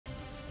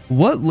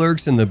What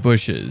lurks in the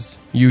bushes,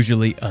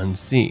 usually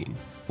unseen?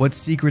 What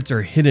secrets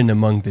are hidden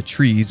among the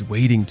trees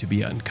waiting to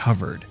be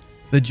uncovered?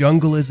 The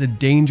jungle is a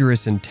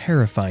dangerous and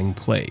terrifying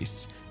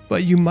place,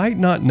 but you might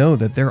not know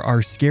that there are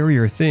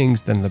scarier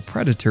things than the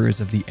predators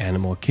of the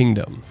animal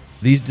kingdom.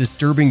 These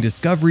disturbing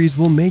discoveries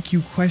will make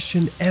you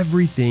question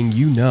everything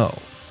you know.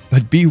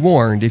 But be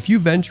warned, if you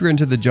venture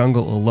into the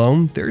jungle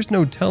alone, there's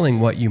no telling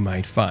what you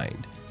might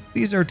find.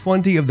 These are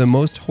 20 of the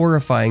most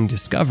horrifying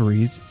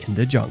discoveries in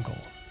the jungle.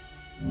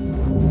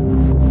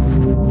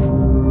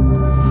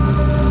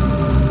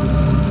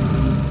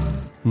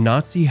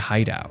 Nazi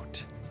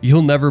hideout.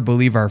 You'll never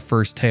believe our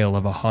first tale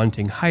of a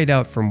haunting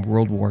hideout from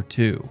World War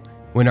II.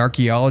 When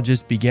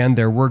archaeologists began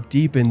their work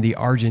deep in the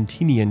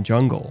Argentinian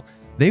jungle,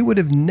 they would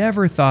have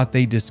never thought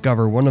they'd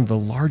discover one of the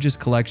largest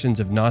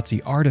collections of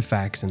Nazi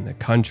artifacts in the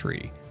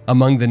country.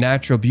 Among the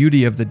natural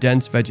beauty of the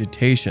dense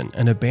vegetation,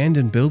 an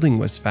abandoned building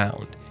was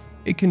found.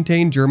 It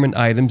contained German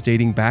items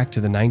dating back to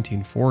the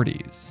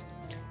 1940s.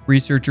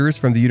 Researchers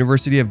from the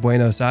University of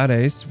Buenos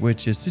Aires,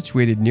 which is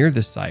situated near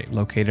the site,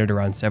 located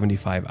around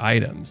 75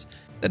 items.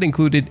 That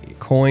included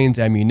coins,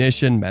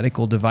 ammunition,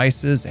 medical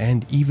devices,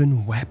 and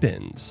even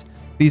weapons.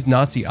 These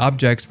Nazi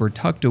objects were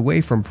tucked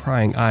away from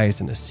prying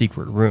eyes in a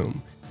secret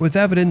room, with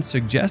evidence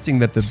suggesting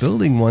that the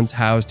building once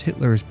housed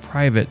Hitler's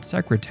private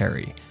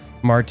secretary,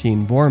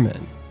 Martin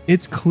Bormann.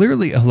 It's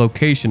clearly a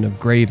location of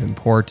grave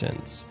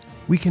importance.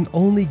 We can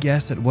only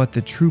guess at what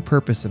the true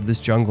purpose of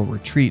this jungle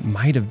retreat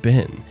might have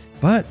been,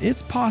 but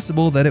it's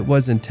possible that it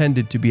was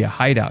intended to be a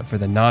hideout for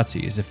the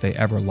Nazis if they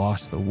ever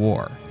lost the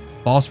war.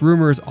 False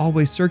rumors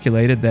always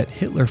circulated that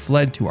Hitler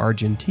fled to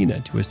Argentina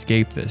to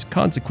escape the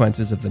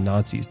consequences of the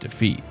Nazis'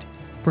 defeat.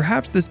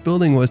 Perhaps this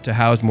building was to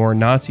house more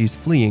Nazis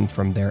fleeing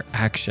from their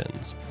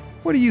actions.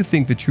 What do you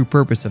think the true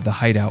purpose of the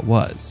hideout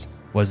was?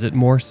 Was it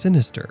more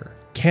sinister?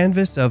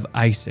 Canvas of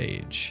Ice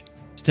Age.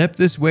 Step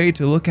this way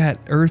to look at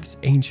Earth's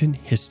ancient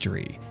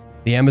history.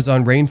 The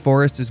Amazon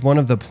rainforest is one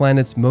of the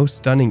planet's most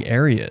stunning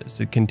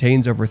areas. It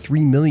contains over 3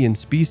 million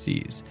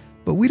species,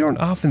 but we don't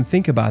often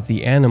think about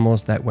the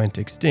animals that went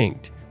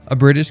extinct. A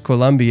British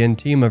Columbian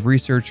team of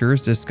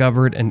researchers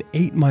discovered an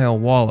 8-mile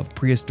wall of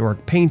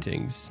prehistoric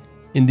paintings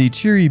in the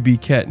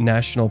Chiribiquete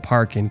National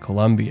Park in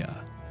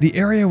Colombia. The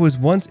area was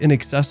once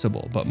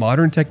inaccessible, but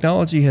modern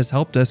technology has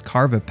helped us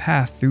carve a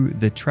path through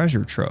the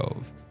treasure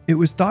trove. It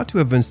was thought to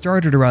have been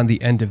started around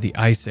the end of the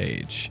Ice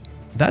Age.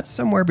 That's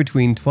somewhere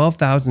between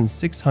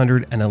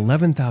 12,600 and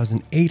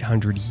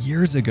 11,800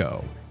 years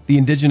ago. The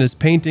indigenous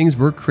paintings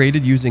were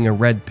created using a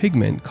red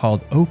pigment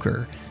called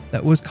ochre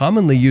that was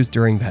commonly used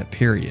during that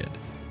period.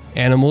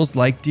 Animals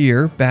like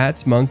deer,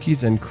 bats,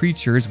 monkeys, and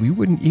creatures we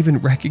wouldn't even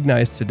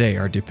recognize today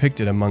are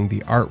depicted among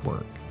the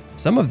artwork.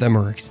 Some of them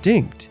are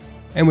extinct.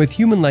 And with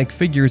human-like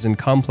figures and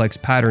complex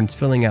patterns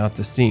filling out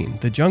the scene,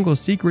 the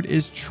jungle's secret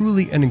is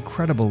truly an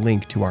incredible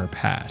link to our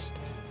past.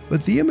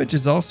 But the image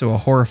is also a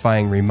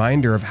horrifying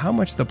reminder of how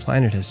much the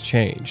planet has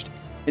changed.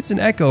 It's an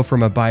echo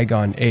from a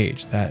bygone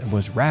age that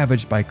was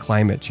ravaged by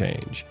climate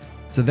change.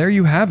 So there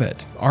you have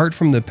it, art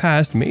from the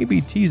past may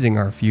be teasing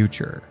our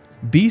future.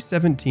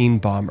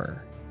 B-17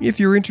 bomber. If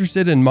you're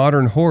interested in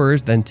modern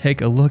horrors, then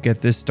take a look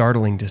at this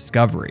startling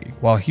discovery.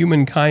 While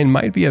humankind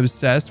might be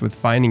obsessed with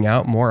finding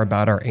out more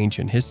about our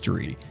ancient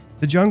history,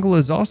 the jungle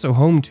is also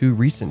home to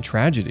recent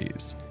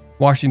tragedies.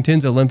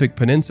 Washington's Olympic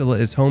Peninsula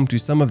is home to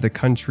some of the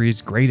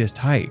country's greatest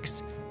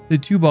hikes. The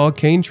Two-Ball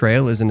Cane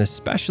Trail is an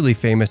especially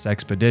famous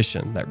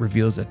expedition that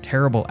reveals a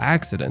terrible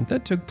accident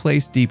that took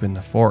place deep in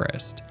the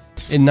forest.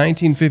 In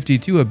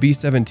 1952, a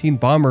B-17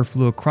 bomber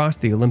flew across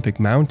the Olympic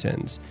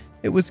Mountains.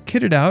 It was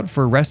kitted out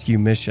for rescue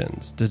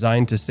missions,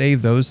 designed to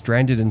save those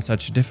stranded in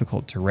such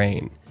difficult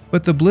terrain.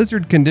 But the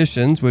blizzard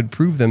conditions would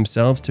prove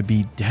themselves to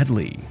be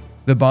deadly.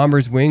 The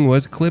bomber's wing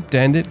was clipped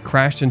and it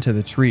crashed into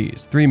the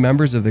trees. 3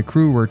 members of the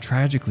crew were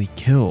tragically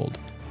killed.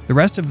 The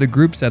rest of the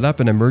group set up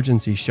an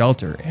emergency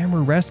shelter and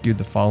were rescued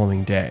the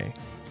following day.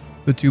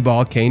 The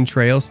Two-Ball Cane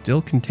Trail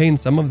still contains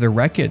some of the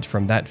wreckage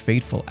from that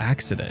fateful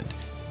accident.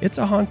 It's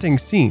a haunting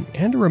scene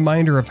and a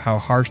reminder of how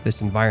harsh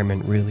this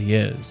environment really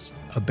is.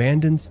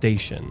 Abandoned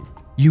station.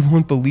 You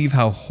won't believe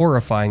how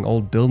horrifying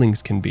old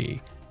buildings can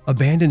be.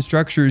 Abandoned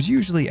structures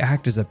usually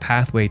act as a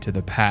pathway to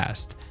the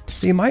past.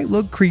 They might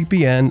look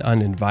creepy and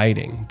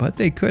uninviting, but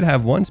they could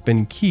have once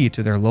been key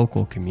to their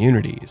local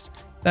communities.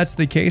 That's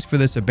the case for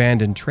this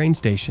abandoned train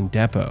station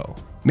depot.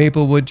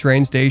 Maplewood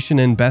train station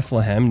in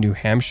Bethlehem, New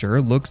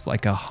Hampshire looks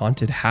like a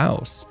haunted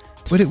house,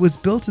 but it was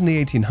built in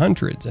the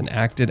 1800s and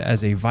acted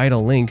as a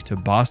vital link to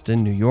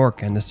Boston, New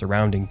York, and the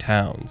surrounding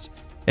towns.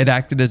 It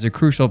acted as a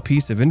crucial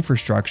piece of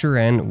infrastructure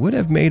and would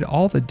have made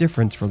all the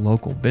difference for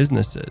local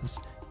businesses.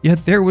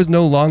 Yet there was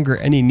no longer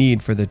any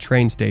need for the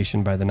train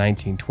station by the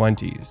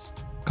 1920s.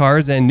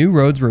 Cars and new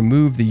roads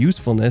removed the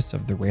usefulness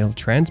of the rail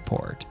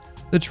transport.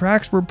 The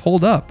tracks were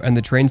pulled up and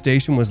the train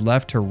station was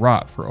left to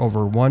rot for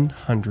over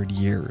 100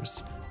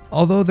 years.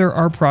 Although there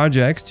are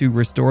projects to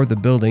restore the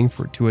building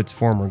to its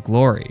former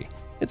glory,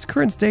 its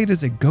current state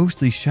is a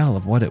ghostly shell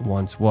of what it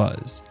once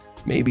was.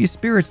 Maybe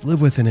spirits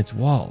live within its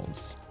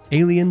walls.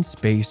 Alien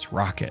space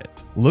rocket.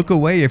 Look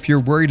away if you're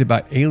worried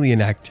about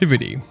alien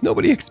activity.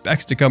 Nobody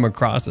expects to come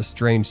across a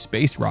strange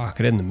space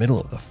rocket in the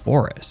middle of the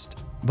forest.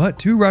 But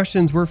two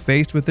Russians were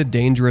faced with a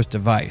dangerous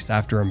device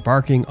after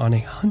embarking on a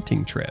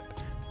hunting trip.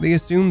 They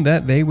assumed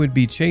that they would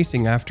be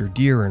chasing after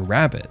deer and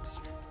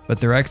rabbits,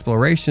 but their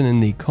exploration in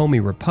the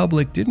Komi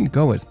Republic didn't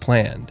go as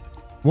planned.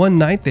 One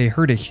night they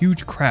heard a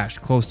huge crash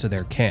close to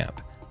their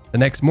camp. The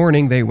next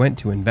morning they went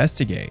to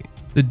investigate.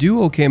 The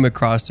duo came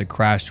across a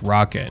crashed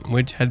rocket,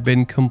 which had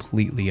been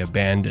completely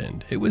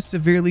abandoned. It was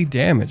severely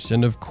damaged,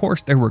 and of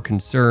course there were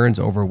concerns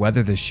over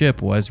whether the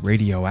ship was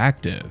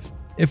radioactive.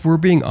 If we're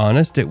being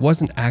honest, it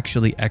wasn't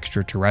actually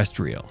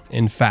extraterrestrial.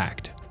 In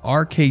fact,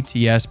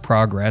 RKTS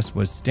Progress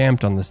was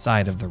stamped on the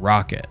side of the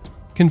rocket,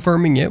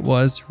 confirming it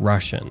was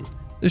Russian.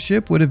 The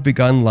ship would have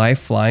begun life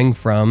flying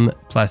from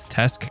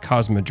Plesetsk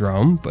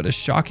Cosmodrome, but a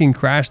shocking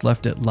crash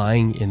left it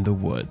lying in the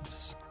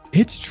woods.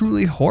 It's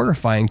truly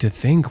horrifying to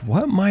think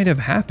what might have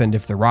happened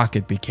if the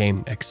rocket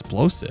became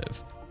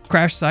explosive.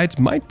 Crash sites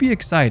might be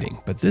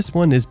exciting, but this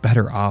one is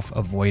better off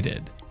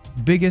avoided.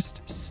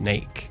 Biggest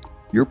snake.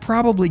 You're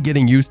probably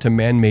getting used to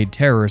man-made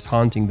terrors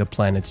haunting the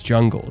planet's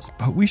jungles,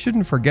 but we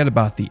shouldn't forget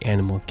about the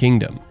animal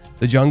kingdom.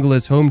 The jungle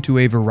is home to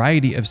a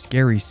variety of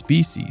scary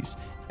species,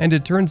 and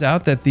it turns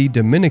out that the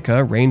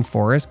Dominica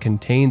rainforest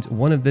contains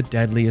one of the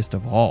deadliest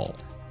of all.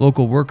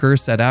 Local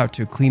workers set out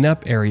to clean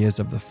up areas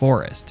of the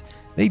forest.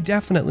 They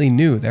definitely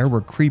knew there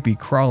were creepy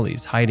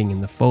crawlies hiding in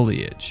the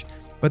foliage,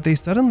 but they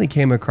suddenly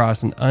came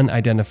across an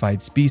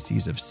unidentified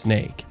species of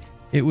snake.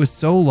 It was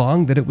so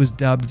long that it was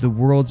dubbed the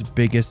world's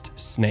biggest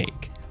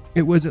snake.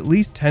 It was at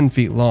least 10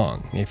 feet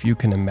long. If you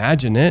can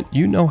imagine it,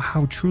 you know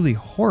how truly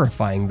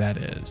horrifying that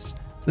is.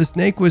 The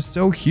snake was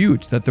so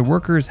huge that the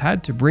workers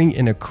had to bring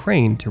in a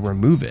crane to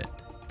remove it.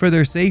 For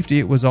their safety,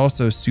 it was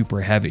also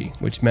super heavy,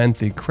 which meant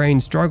the crane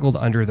struggled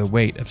under the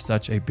weight of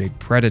such a big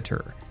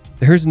predator.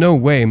 There's no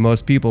way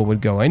most people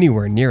would go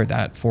anywhere near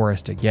that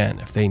forest again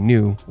if they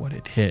knew what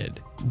it hid.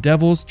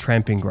 Devil's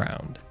Tramping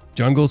Ground.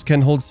 Jungles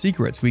can hold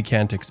secrets we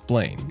can't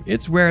explain.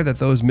 It's rare that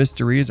those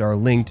mysteries are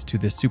linked to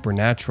the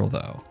supernatural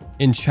though.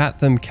 In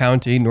Chatham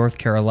County, North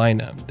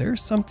Carolina,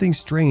 there's something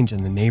strange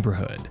in the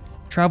neighborhood.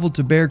 Travel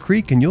to Bear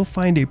Creek and you'll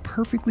find a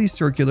perfectly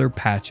circular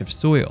patch of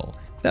soil.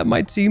 That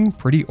might seem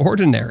pretty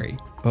ordinary,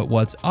 but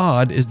what's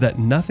odd is that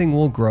nothing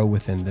will grow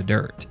within the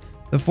dirt.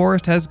 The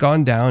forest has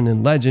gone down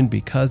in legend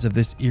because of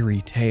this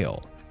eerie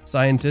tale.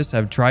 Scientists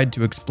have tried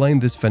to explain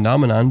this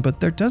phenomenon, but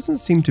there doesn't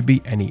seem to be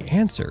any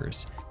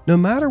answers. No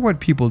matter what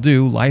people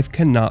do, life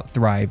cannot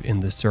thrive in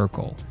the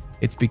circle.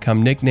 It's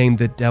become nicknamed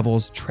the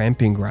Devil's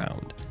Tramping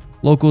Ground.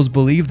 Locals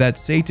believe that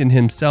Satan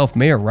himself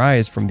may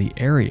arise from the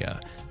area,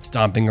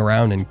 stomping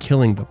around and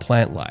killing the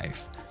plant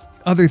life.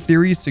 Other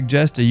theories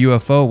suggest a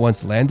UFO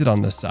once landed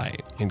on the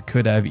site and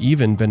could have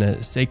even been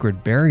a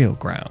sacred burial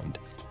ground.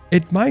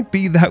 It might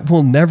be that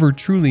we'll never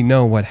truly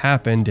know what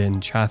happened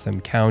in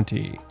Chatham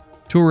County.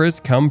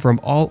 Tourists come from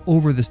all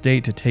over the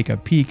state to take a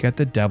peek at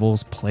the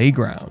Devil's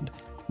Playground.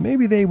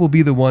 Maybe they will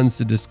be the ones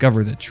to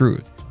discover the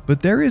truth, but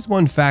there is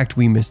one fact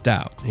we missed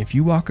out. If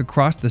you walk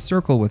across the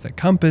circle with a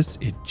compass,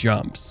 it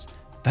jumps.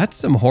 That's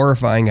some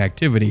horrifying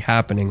activity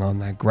happening on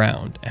that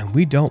ground, and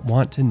we don't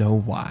want to know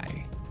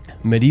why.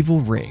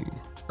 Medieval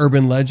Ring.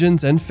 Urban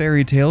legends and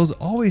fairy tales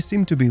always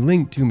seem to be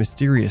linked to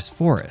mysterious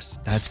forests.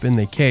 That's been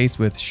the case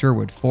with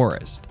Sherwood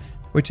Forest,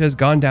 which has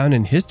gone down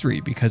in history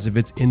because of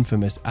its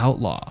infamous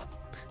outlaw.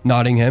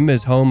 Nottingham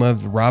is home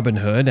of Robin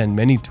Hood, and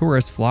many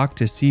tourists flock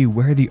to see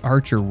where the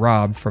archer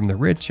robbed from the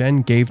rich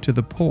and gave to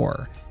the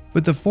poor.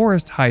 But the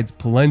forest hides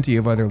plenty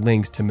of other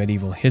links to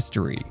medieval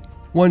history.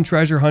 One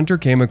treasure hunter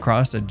came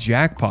across a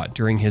jackpot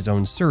during his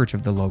own search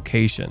of the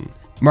location.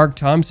 Mark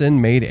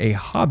Thompson made a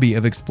hobby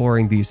of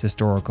exploring these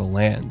historical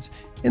lands,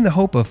 in the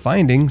hope of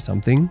finding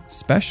something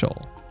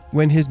special.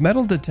 When his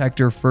metal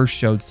detector first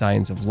showed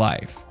signs of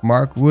life,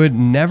 Mark would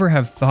never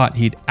have thought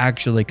he'd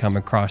actually come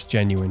across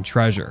genuine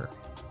treasure.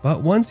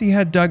 But once he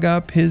had dug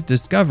up his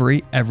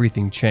discovery,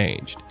 everything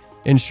changed.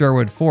 In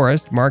Sherwood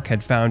Forest, Mark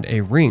had found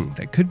a ring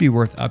that could be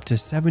worth up to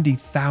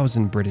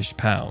 70,000 British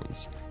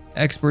pounds.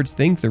 Experts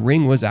think the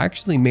ring was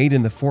actually made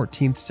in the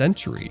 14th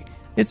century.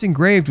 It's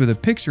engraved with a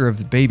picture of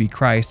the baby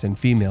Christ and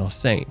female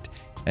saint,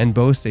 and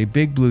boasts a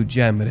big blue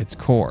gem at its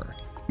core.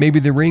 Maybe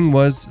the ring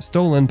was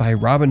stolen by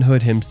Robin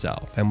Hood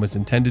himself and was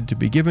intended to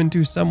be given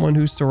to someone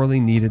who sorely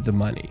needed the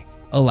money.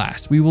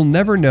 Alas, we will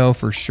never know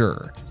for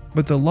sure,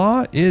 but the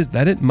law is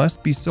that it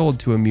must be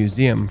sold to a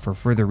museum for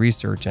further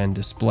research and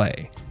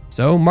display.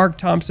 So Mark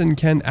Thompson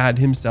can add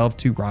himself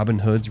to Robin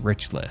Hood's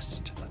rich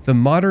list. The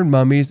modern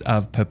mummies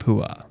of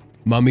Papua.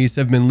 Mummies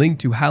have been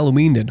linked to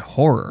Halloween and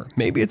horror.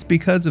 Maybe it's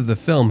because of the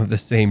film of the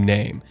same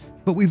name,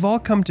 but we've all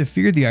come to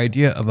fear the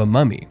idea of a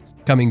mummy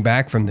coming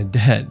back from the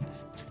dead.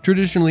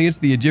 Traditionally, it's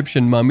the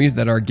Egyptian mummies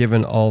that are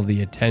given all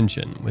the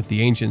attention, with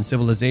the ancient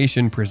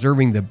civilization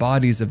preserving the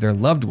bodies of their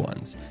loved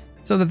ones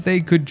so that they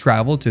could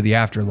travel to the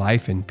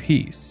afterlife in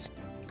peace.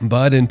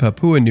 But in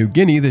Papua New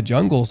Guinea, the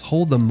jungles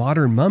hold the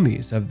modern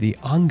mummies of the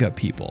Anga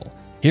people.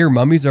 Here,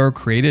 mummies are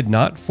created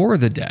not for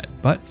the dead,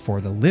 but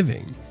for the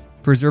living.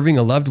 Preserving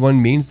a loved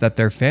one means that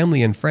their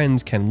family and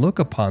friends can look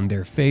upon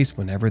their face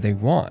whenever they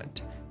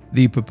want.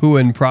 The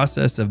Papuan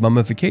process of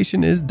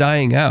mummification is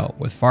dying out,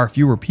 with far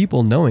fewer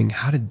people knowing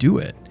how to do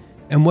it.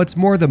 And what's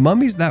more, the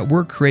mummies that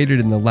were created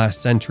in the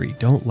last century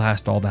don't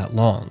last all that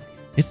long.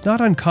 It's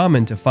not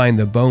uncommon to find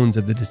the bones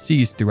of the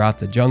deceased throughout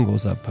the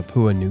jungles of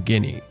Papua New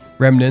Guinea,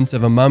 remnants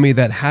of a mummy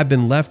that had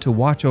been left to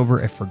watch over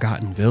a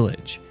forgotten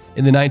village.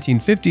 In the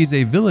 1950s,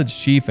 a village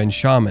chief and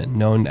shaman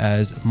known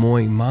as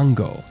Moi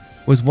Mango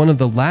was one of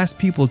the last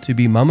people to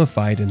be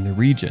mummified in the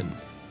region.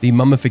 The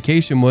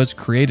mummification was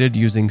created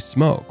using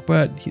smoke,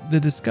 but the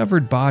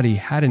discovered body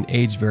hadn't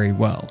aged very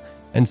well,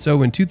 and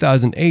so in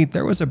 2008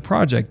 there was a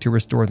project to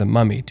restore the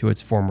mummy to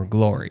its former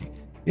glory.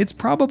 It's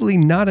probably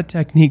not a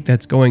technique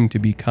that's going to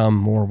become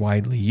more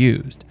widely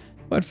used,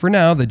 but for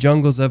now the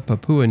jungles of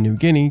Papua New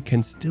Guinea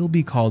can still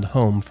be called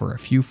home for a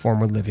few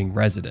former living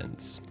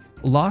residents.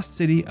 Lost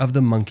City of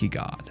the Monkey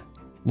God.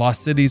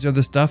 Lost cities are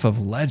the stuff of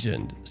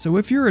legend, so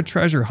if you're a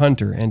treasure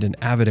hunter and an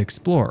avid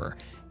explorer,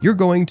 you're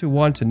going to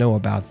want to know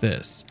about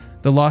this.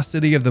 The lost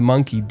city of the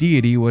monkey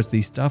deity was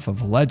the stuff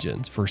of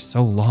legends for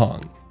so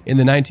long. In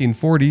the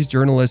 1940s,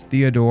 journalist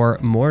Theodore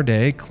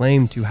Morde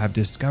claimed to have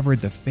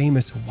discovered the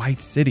famous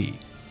White City,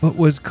 but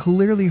was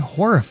clearly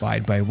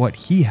horrified by what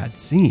he had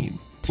seen,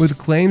 with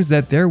claims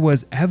that there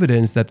was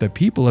evidence that the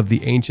people of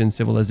the ancient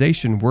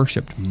civilization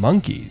worshipped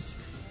monkeys.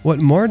 What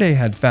Morde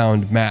had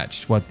found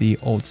matched what the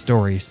old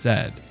story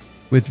said,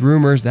 with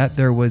rumors that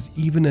there was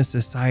even a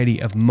society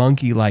of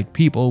monkey-like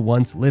people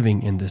once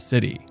living in the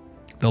city.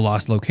 The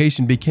lost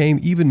location became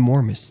even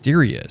more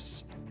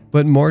mysterious,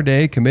 but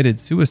Morde committed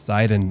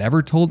suicide and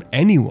never told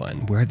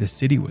anyone where the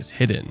city was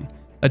hidden.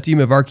 A team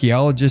of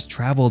archaeologists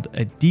traveled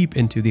deep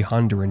into the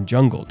Honduran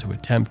jungle to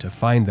attempt to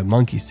find the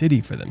monkey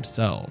city for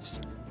themselves.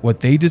 What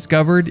they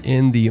discovered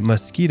in the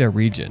Mesquita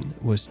region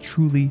was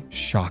truly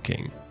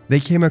shocking. They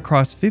came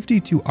across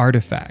 52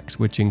 artifacts,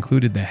 which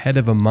included the head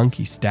of a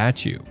monkey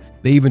statue.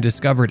 They even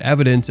discovered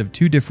evidence of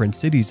 2 different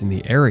cities in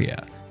the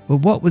area. But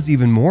what was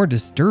even more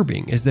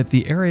disturbing is that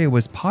the area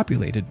was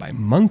populated by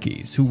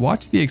monkeys who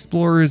watched the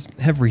explorers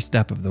every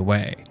step of the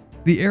way.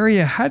 The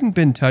area hadn't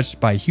been touched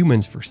by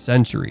humans for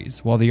centuries,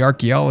 while the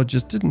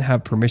archaeologists didn't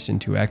have permission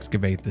to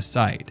excavate the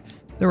site.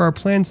 There are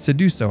plans to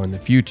do so in the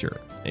future.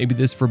 Maybe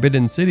this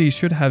forbidden city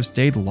should have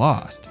stayed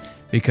lost,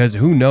 because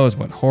who knows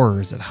what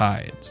horrors it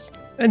hides.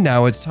 And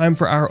now it's time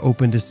for our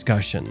open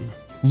discussion.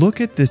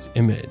 Look at this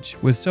image.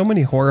 With so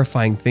many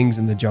horrifying things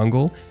in the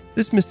jungle,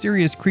 this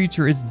mysterious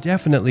creature is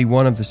definitely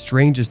one of the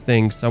strangest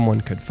things someone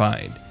could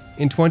find.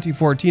 In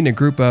 2014, a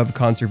group of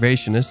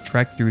conservationists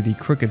trekked through the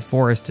Crooked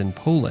Forest in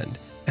Poland,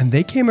 and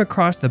they came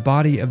across the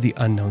body of the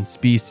unknown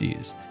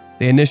species.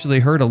 They initially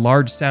heard a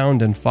large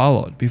sound and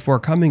followed, before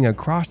coming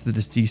across the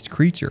deceased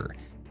creature.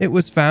 It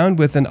was found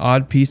with an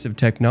odd piece of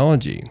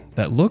technology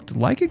that looked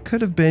like it could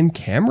have been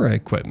camera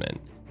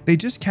equipment. They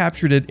just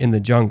captured it in the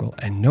jungle,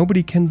 and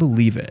nobody can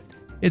believe it.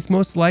 It's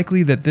most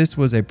likely that this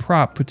was a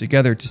prop put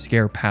together to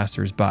scare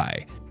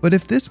passers-by. But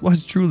if this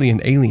was truly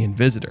an alien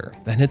visitor,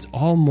 then it's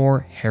all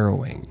more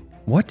harrowing.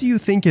 What do you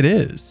think it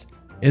is?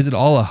 Is it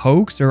all a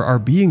hoax, or are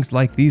beings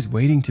like these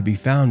waiting to be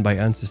found by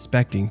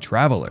unsuspecting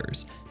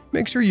travelers?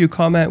 Make sure you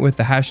comment with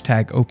the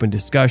hashtag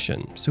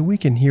 #OpenDiscussion so we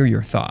can hear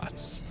your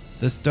thoughts.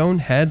 The Stone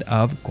Head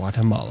of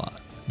Guatemala.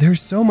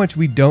 There's so much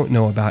we don't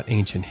know about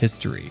ancient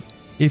history.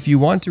 If you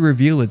want to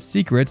reveal its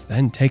secrets,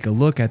 then take a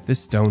look at this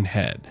stone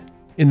head.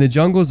 In the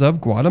jungles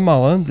of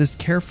Guatemala, this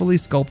carefully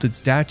sculpted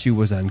statue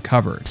was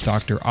uncovered.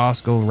 Dr.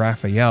 Oscar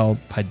Rafael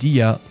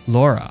Padilla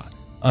Lora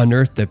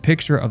unearthed a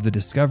picture of the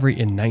discovery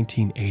in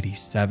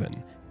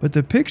 1987, but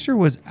the picture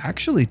was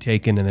actually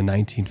taken in the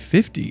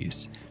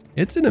 1950s.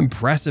 It's an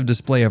impressive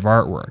display of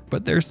artwork,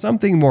 but there's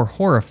something more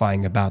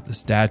horrifying about the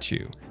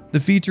statue. The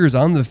features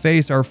on the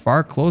face are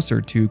far closer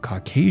to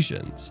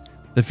Caucasians.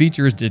 The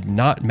features did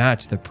not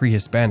match the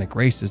pre-Hispanic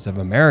races of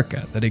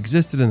America that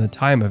existed in the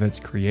time of its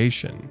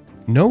creation.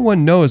 No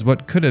one knows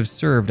what could have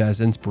served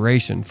as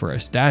inspiration for a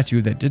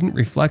statue that didn't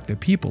reflect the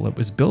people it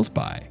was built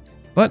by.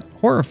 But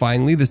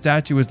horrifyingly, the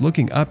statue is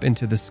looking up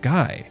into the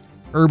sky.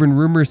 Urban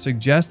rumors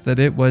suggest that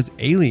it was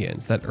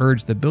aliens that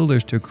urged the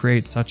builders to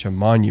create such a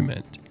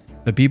monument.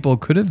 The people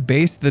could have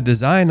based the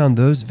design on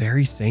those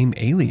very same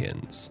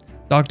aliens.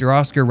 Dr.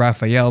 Oscar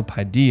Rafael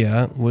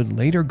Padilla would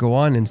later go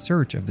on in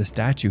search of the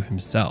statue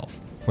himself.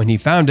 When he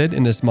found it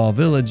in a small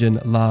village in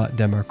La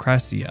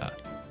Democracia,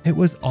 it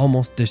was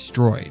almost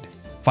destroyed.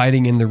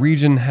 Fighting in the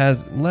region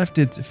has left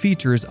its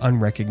features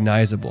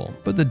unrecognizable,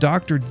 but the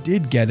doctor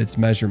did get its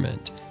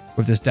measurement,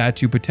 with the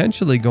statue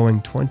potentially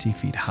going 20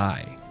 feet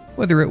high.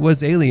 Whether it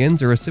was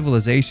aliens or a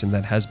civilization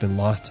that has been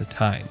lost to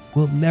time,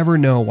 we'll never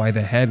know why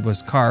the head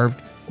was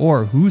carved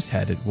or whose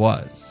head it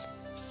was.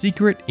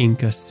 Secret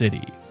Inca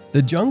City.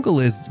 The jungle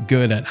is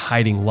good at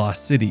hiding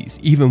lost cities,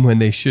 even when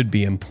they should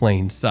be in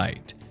plain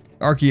sight.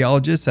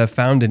 Archaeologists have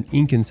found an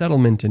Incan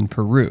settlement in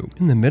Peru,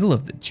 in the middle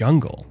of the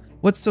jungle.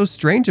 What's so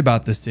strange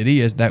about the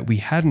city is that we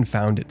hadn't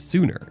found it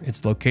sooner.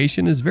 Its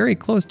location is very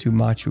close to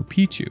Machu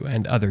Picchu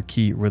and other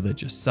key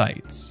religious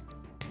sites.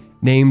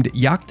 Named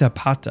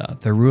Yaktapata,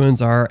 the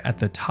ruins are at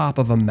the top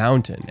of a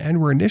mountain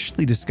and were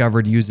initially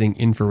discovered using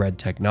infrared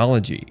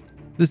technology.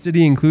 The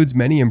city includes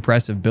many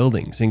impressive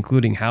buildings,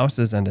 including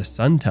houses and a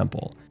sun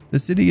temple. The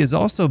city is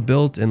also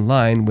built in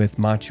line with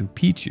Machu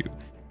Picchu,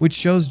 which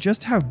shows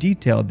just how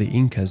detailed the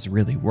Incas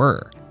really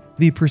were.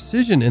 The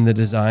precision in the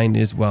design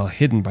is well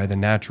hidden by the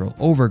natural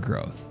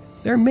overgrowth.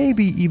 There may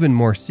be even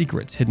more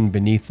secrets hidden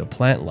beneath the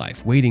plant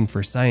life, waiting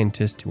for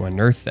scientists to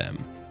unearth them.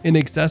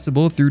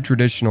 Inaccessible through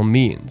traditional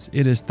means,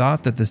 it is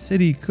thought that the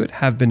city could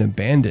have been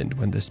abandoned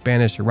when the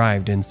Spanish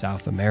arrived in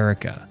South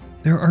America.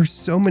 There are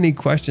so many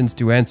questions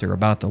to answer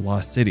about the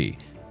lost city,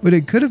 but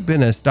it could have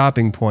been a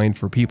stopping point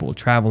for people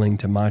traveling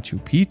to Machu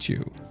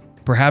Picchu.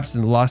 Perhaps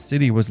the lost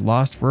city was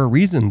lost for a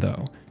reason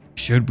though.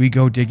 Should we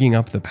go digging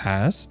up the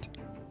past?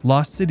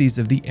 Lost cities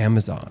of the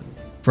Amazon.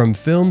 From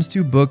films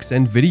to books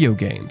and video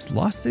games,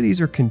 lost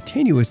cities are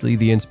continuously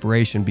the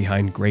inspiration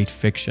behind great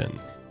fiction.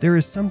 There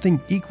is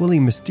something equally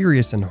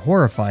mysterious and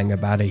horrifying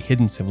about a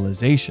hidden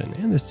civilization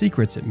and the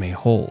secrets it may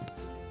hold.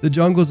 The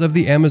jungles of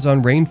the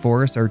Amazon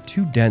rainforest are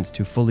too dense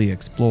to fully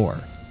explore,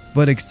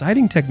 but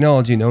exciting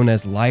technology known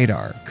as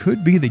LiDAR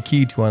could be the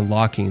key to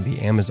unlocking the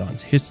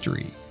Amazon's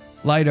history.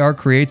 LiDAR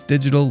creates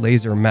digital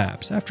laser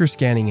maps. After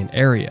scanning an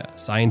area,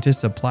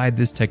 scientists applied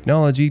this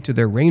technology to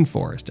their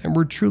rainforest and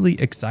were truly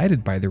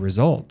excited by the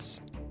results.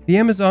 The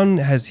Amazon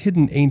has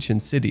hidden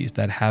ancient cities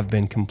that have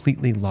been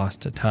completely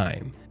lost to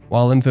time.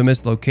 While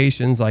infamous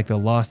locations like the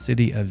lost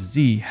city of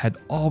Z had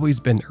always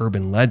been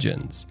urban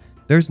legends,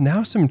 there's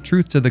now some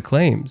truth to the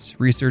claims.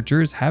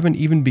 Researchers haven't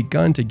even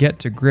begun to get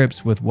to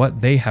grips with what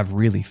they have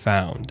really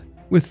found,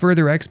 with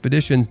further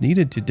expeditions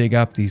needed to dig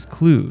up these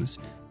clues.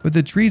 But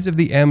the trees of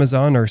the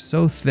Amazon are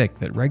so thick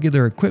that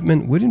regular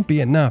equipment wouldn't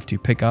be enough to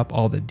pick up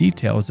all the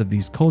details of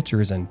these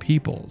cultures and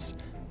peoples.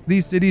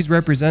 These cities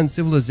represent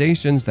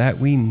civilizations that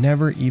we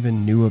never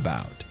even knew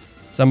about.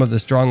 Some of the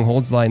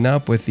strongholds line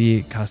up with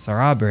the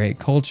Casarabre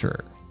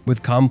culture,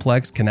 with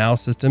complex canal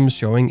systems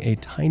showing a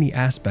tiny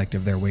aspect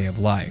of their way of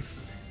life.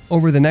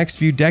 Over the next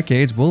few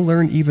decades, we'll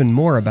learn even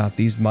more about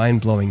these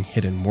mind-blowing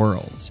hidden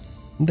worlds.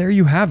 There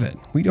you have it.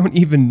 We don't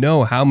even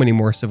know how many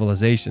more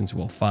civilizations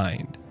we'll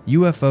find.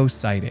 UFO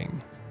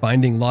sighting.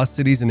 Finding lost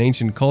cities and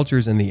ancient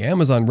cultures in the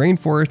Amazon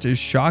rainforest is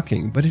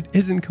shocking, but it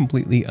isn't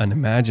completely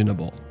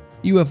unimaginable.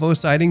 UFO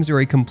sightings are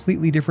a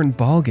completely different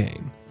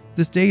ballgame.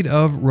 The state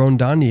of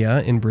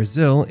Rondônia in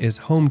Brazil is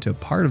home to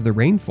part of the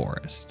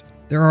rainforest.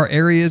 There are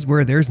areas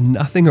where there's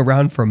nothing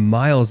around for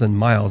miles and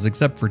miles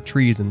except for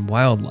trees and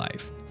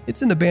wildlife.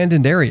 It's an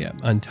abandoned area,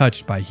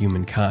 untouched by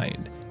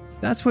humankind.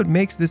 That's what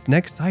makes this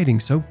next sighting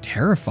so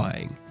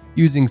terrifying.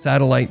 Using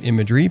satellite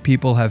imagery,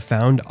 people have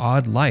found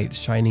odd lights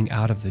shining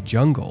out of the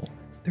jungle.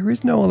 There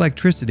is no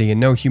electricity and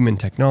no human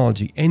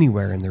technology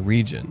anywhere in the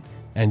region.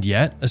 And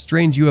yet, a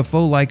strange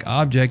UFO-like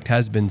object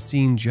has been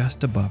seen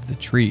just above the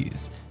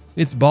trees.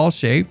 It's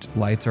ball-shaped,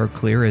 lights are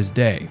clear as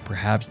day.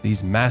 Perhaps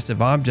these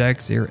massive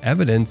objects are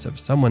evidence of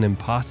someone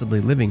impossibly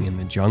living in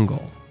the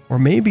jungle. Or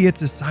maybe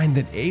it's a sign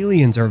that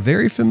aliens are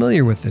very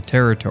familiar with the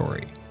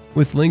territory.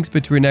 With links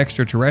between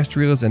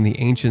extraterrestrials and the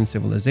ancient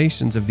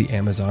civilizations of the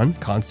Amazon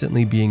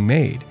constantly being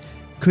made,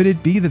 could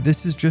it be that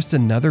this is just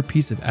another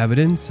piece of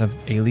evidence of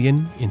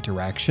alien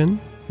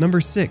interaction? Number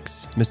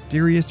 6.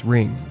 Mysterious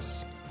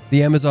rings.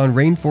 The Amazon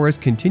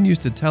rainforest continues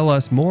to tell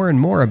us more and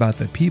more about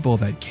the people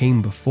that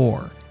came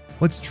before.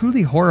 What's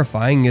truly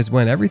horrifying is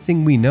when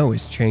everything we know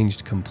is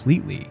changed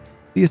completely.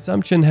 The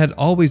assumption had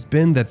always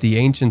been that the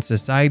ancient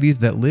societies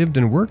that lived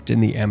and worked in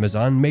the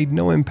Amazon made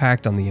no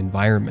impact on the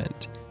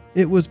environment.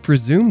 It was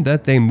presumed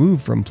that they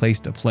moved from place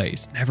to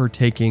place, never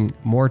taking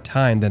more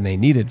time than they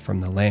needed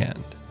from the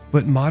land.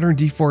 But modern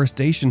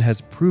deforestation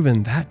has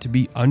proven that to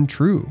be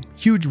untrue.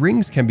 Huge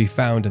rings can be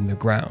found in the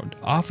ground,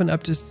 often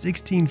up to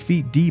 16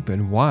 feet deep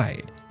and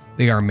wide.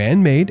 They are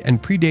man-made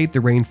and predate the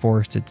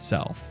rainforest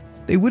itself.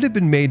 They would have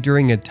been made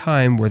during a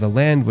time where the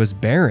land was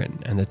barren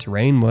and the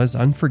terrain was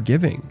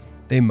unforgiving.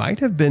 They might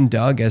have been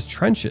dug as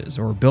trenches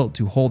or built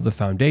to hold the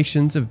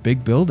foundations of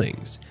big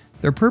buildings.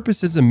 Their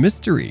purpose is a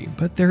mystery,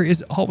 but there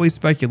is always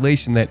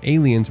speculation that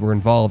aliens were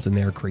involved in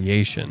their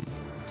creation.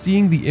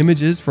 Seeing the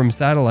images from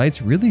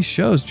satellites really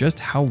shows just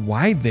how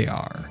wide they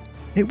are.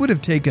 It would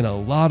have taken a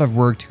lot of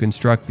work to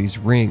construct these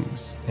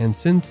rings, and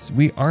since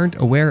we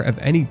aren't aware of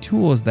any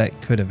tools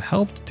that could have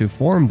helped to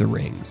form the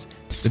rings,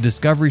 the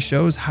discovery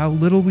shows how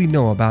little we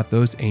know about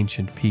those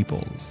ancient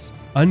peoples.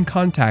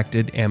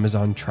 Uncontacted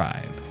Amazon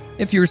tribe.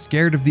 If you're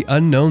scared of the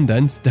unknown,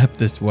 then step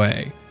this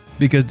way.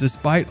 Because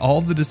despite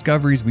all the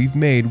discoveries we've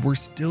made, we're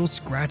still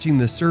scratching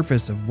the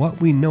surface of what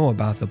we know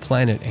about the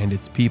planet and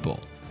its people.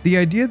 The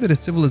idea that a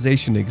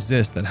civilization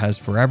exists that has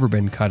forever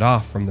been cut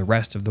off from the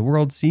rest of the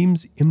world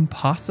seems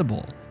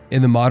impossible.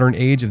 In the modern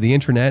age of the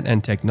internet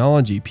and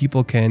technology,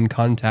 people can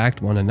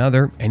contact one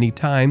another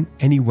anytime,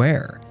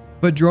 anywhere.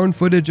 But drone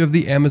footage of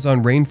the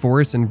Amazon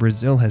rainforest in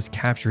Brazil has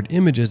captured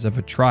images of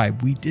a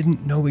tribe we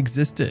didn't know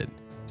existed.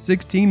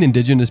 16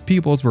 indigenous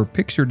peoples were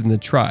pictured in the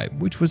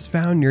tribe, which was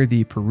found near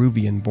the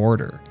Peruvian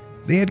border.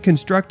 They had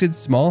constructed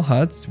small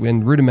huts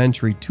and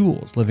rudimentary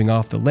tools, living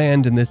off the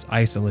land in this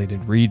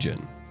isolated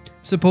region.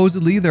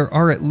 Supposedly, there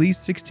are at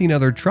least 16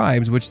 other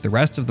tribes which the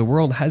rest of the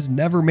world has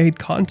never made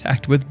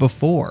contact with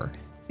before.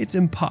 It's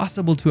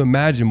impossible to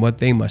imagine what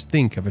they must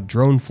think of a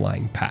drone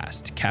flying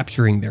past,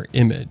 capturing their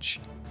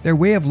image. Their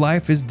way of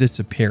life is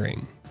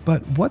disappearing,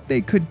 but what they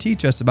could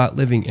teach us about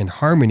living in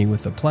harmony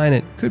with the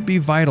planet could be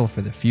vital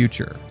for the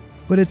future.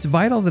 But it's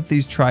vital that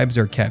these tribes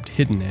are kept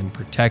hidden and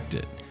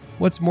protected.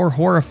 What's more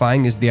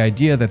horrifying is the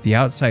idea that the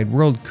outside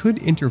world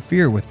could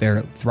interfere with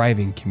their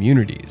thriving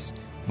communities.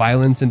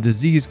 Violence and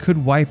disease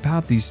could wipe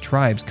out these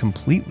tribes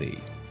completely.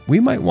 We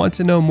might want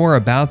to know more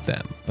about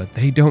them, but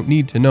they don't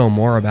need to know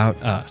more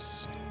about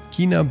us.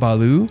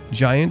 Kinabalu,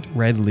 giant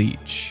red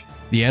leech.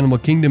 The animal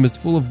kingdom is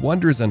full of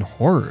wonders and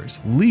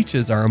horrors.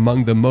 Leeches are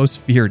among the most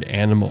feared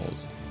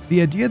animals.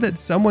 The idea that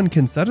someone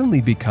can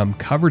suddenly become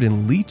covered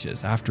in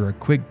leeches after a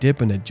quick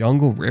dip in a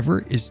jungle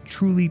river is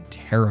truly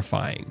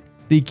terrifying.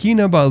 The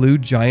Kinabalu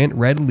giant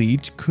red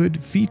leech could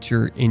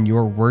feature in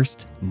your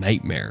worst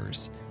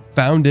nightmares.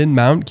 Found in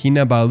Mount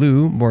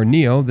Kinabalu,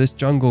 Borneo, this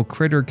jungle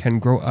critter can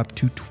grow up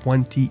to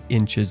 20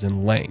 inches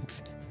in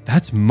length.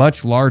 That's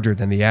much larger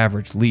than the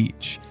average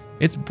leech.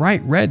 It's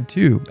bright red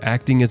too,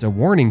 acting as a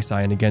warning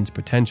sign against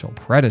potential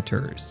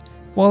predators.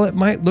 While it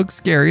might look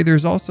scary,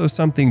 there's also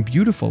something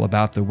beautiful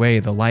about the way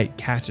the light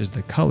catches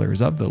the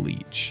colors of the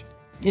leech.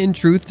 In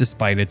truth,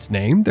 despite its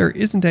name, there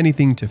isn't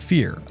anything to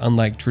fear.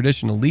 Unlike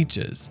traditional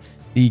leeches,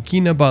 the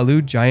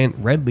Kinabalu giant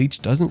red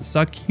leech doesn't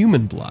suck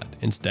human blood.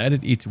 Instead,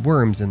 it eats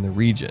worms in the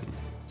region,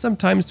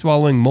 sometimes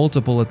swallowing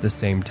multiple at the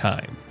same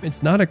time.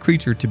 It's not a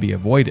creature to be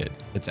avoided.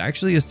 It's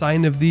actually a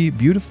sign of the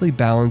beautifully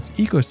balanced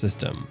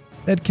ecosystem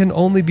that can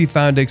only be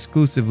found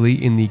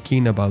exclusively in the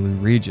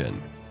Kinabalu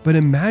region. But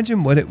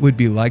imagine what it would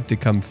be like to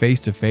come face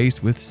to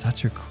face with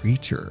such a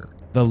creature.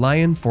 The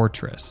Lion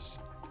Fortress.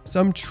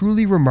 Some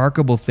truly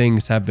remarkable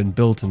things have been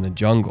built in the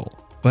jungle,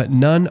 but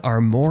none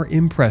are more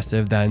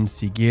impressive than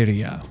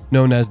Scarier.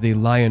 Known as the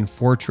Lion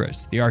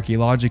Fortress, the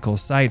archaeological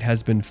site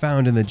has been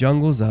found in the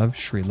jungles of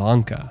Sri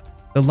Lanka.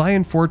 The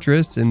Lion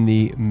Fortress in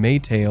the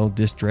Maytale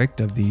district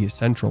of the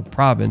central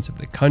province of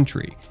the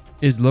country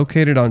is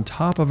located on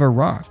top of a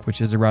rock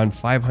which is around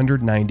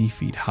 590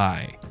 feet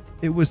high.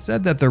 It was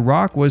said that the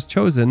rock was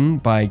chosen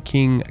by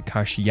King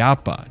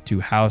Kashyapa to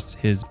house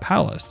his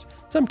palace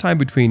sometime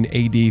between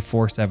AD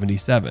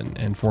 477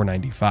 and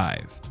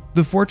 495.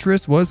 The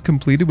fortress was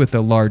completed with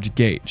a large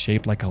gate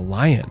shaped like a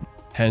lion,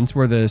 hence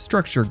where the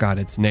structure got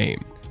its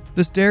name.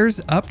 The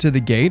stairs up to the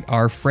gate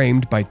are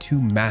framed by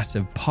two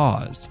massive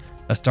paws,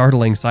 a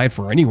startling sight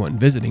for anyone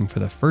visiting for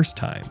the first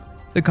time.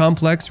 The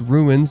complex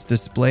ruins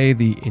display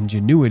the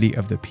ingenuity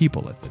of the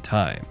people at the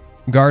time.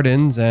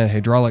 Gardens, a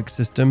hydraulic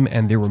system,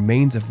 and the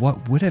remains of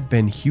what would have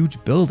been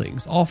huge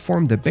buildings all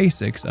form the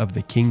basics of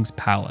the king's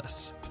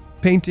palace.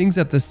 Paintings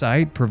at the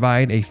site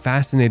provide a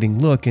fascinating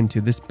look into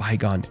this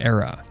bygone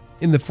era.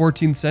 In the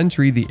 14th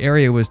century, the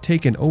area was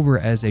taken over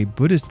as a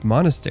Buddhist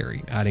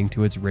monastery, adding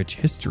to its rich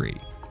history.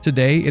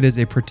 Today, it is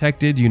a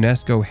protected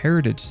UNESCO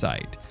heritage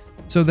site,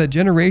 so that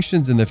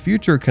generations in the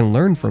future can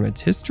learn from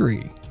its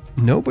history.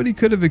 Nobody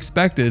could have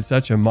expected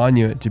such a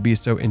monument to be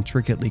so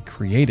intricately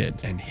created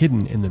and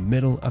hidden in the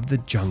middle of the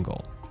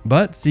jungle.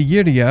 But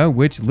Scarier,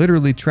 which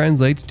literally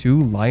translates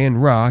to Lion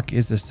Rock,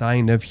 is a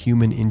sign of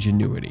human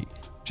ingenuity.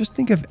 Just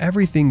think of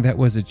everything that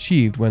was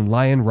achieved when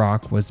Lion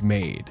Rock was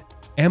made.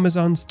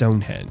 Amazon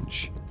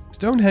Stonehenge.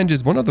 Stonehenge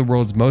is one of the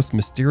world's most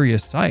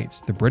mysterious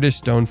sites. The British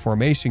stone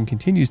formation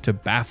continues to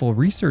baffle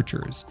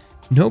researchers.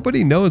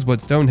 Nobody knows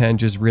what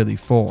Stonehenge is really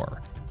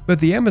for. But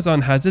the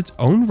Amazon has its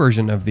own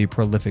version of the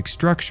prolific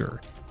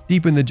structure.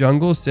 Deep in the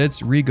jungle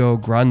sits Rio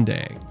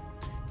Grande,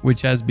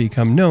 which has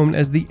become known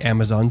as the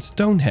Amazon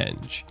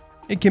Stonehenge.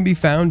 It can be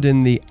found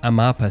in the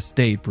Amapá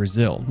state,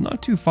 Brazil,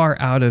 not too far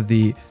out of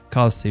the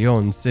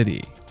Calçoene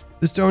city.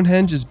 The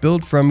Stonehenge is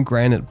built from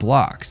granite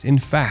blocks. In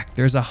fact,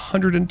 there's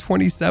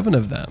 127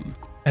 of them.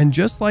 And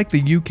just like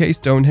the UK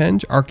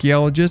Stonehenge,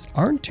 archaeologists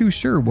aren't too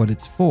sure what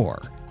it's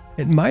for.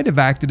 It might have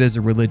acted as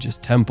a religious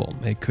temple.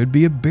 It could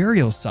be a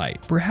burial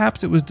site.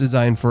 Perhaps it was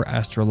designed for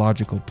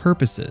astrological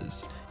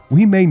purposes.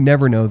 We may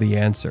never know the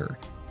answer.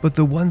 But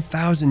the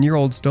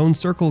 1,000-year-old stone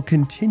circle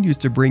continues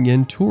to bring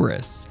in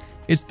tourists.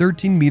 It's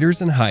 13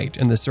 meters in height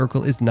and the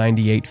circle is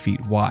 98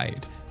 feet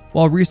wide.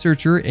 While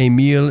researcher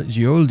Emile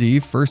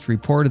Gioldi first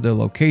reported the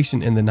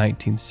location in the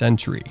 19th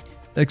century,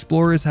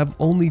 explorers have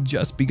only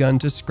just begun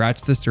to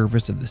scratch the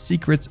surface of the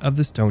secrets of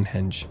the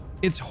Stonehenge.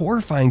 It's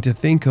horrifying to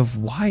think of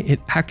why it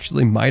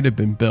actually might have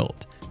been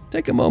built.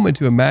 Take a moment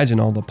to imagine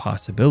all the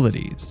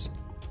possibilities.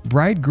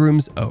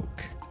 Bridegroom's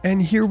Oak.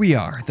 And here we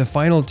are, the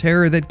final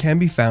terror that can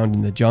be found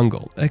in the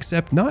jungle,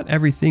 except not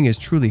everything is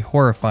truly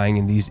horrifying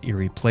in these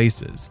eerie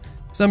places.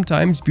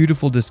 Sometimes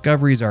beautiful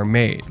discoveries are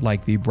made,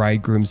 like the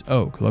Bridegroom's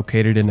Oak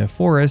located in a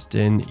forest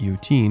in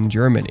Eutin,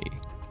 Germany.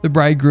 The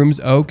Bridegroom's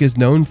Oak is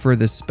known for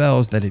the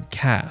spells that it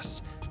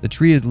casts. The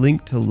tree is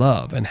linked to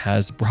love and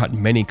has brought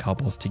many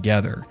couples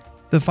together.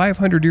 The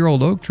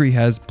 500-year-old oak tree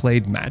has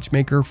played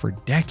matchmaker for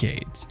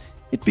decades.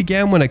 It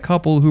began when a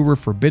couple who were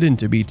forbidden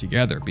to be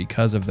together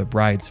because of the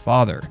bride's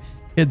father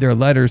hid their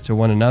letters to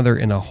one another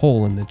in a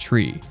hole in the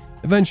tree.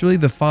 Eventually,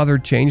 the father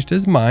changed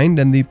his mind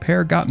and the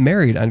pair got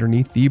married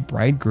underneath the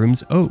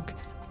bridegroom's oak.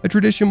 A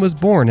tradition was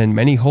born, and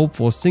many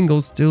hopeful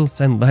singles still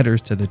send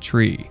letters to the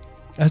tree,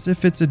 as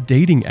if it's a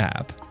dating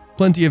app.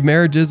 Plenty of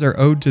marriages are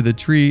owed to the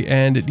tree,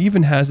 and it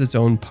even has its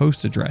own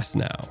post address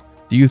now.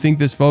 Do you think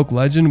this folk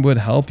legend would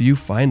help you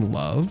find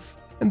love?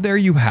 And there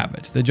you have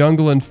it. The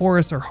jungle and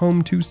forests are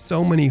home to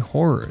so many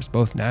horrors,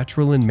 both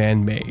natural and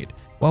man-made.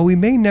 While we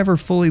may never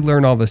fully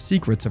learn all the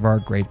secrets of our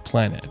great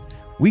planet,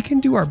 we can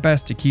do our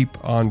best to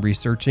keep on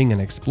researching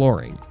and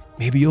exploring.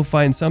 Maybe you'll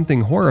find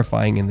something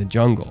horrifying in the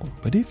jungle,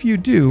 but if you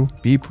do,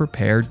 be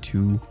prepared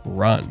to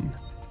run.